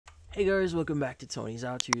Hey guys, welcome back to Tony's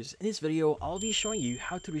How-Tos. In this video, I'll be showing you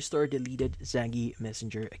how to restore deleted Zangi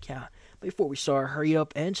Messenger account. Before we start, hurry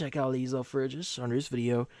up and check out these just under this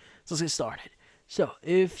video. So let's get started. So,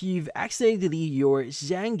 if you've accidentally deleted your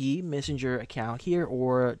Zangi Messenger account here,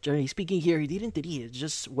 or generally speaking here, you didn't delete it, it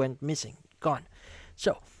just went missing, gone.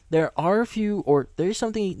 So, there's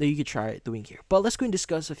something that you could try doing here. But let's go and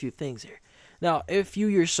discuss a few things here. Now, if you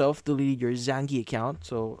yourself deleted your Zangi account,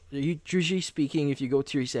 so usually speaking, if you go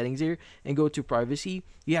to your settings here and go to privacy,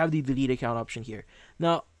 you have the delete account option here.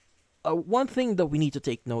 Now, one thing that we need to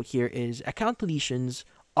take note here is account deletions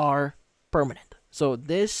are permanent. So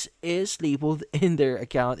this is labeled in their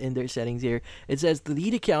account, in their settings here. It says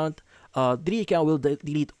delete account will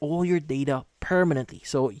delete all your data permanently.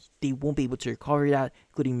 So they won't be able to recover that,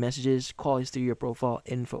 including messages, call history, your profile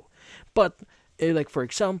info. But like for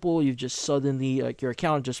example, you've just suddenly your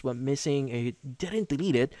account just went missing and you didn't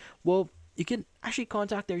delete it, well, you can actually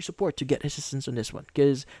contact their support to get assistance on this one,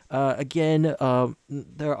 because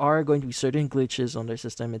there are going to be certain glitches on their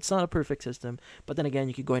system. It's not a perfect system, but then again,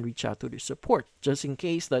 you could go and reach out to their support just in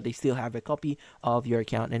case that they still have a copy of your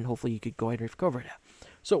account, and hopefully you could go ahead and recover that.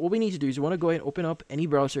 So what we need to do is you want to go ahead and open up any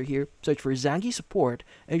browser here, search for Zangi support,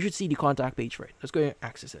 and you should see the contact page for it. Let's go ahead and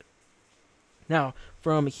access it. Now,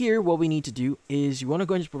 from here, what we need to do is you want to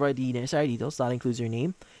go and just provide the necessary details. That includes your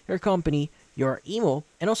name, your company, your email,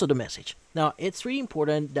 and also the message. Now, it's really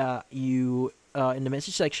important that you, in the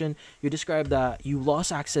message section, you describe that you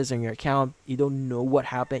lost access on your account, you don't know what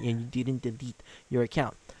happened, and you didn't delete your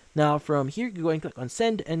account. Now, from here, you go and click on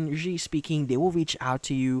send, and usually speaking, they will reach out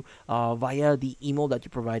to you via the email that you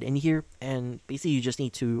provide in here. And basically, you just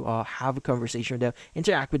need to have a conversation with them,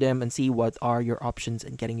 interact with them, and see what are your options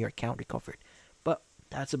in getting your account recovered. But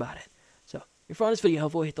that's about it. So, if you found this video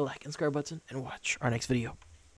helpful, hit the like and subscribe button, and watch our next video.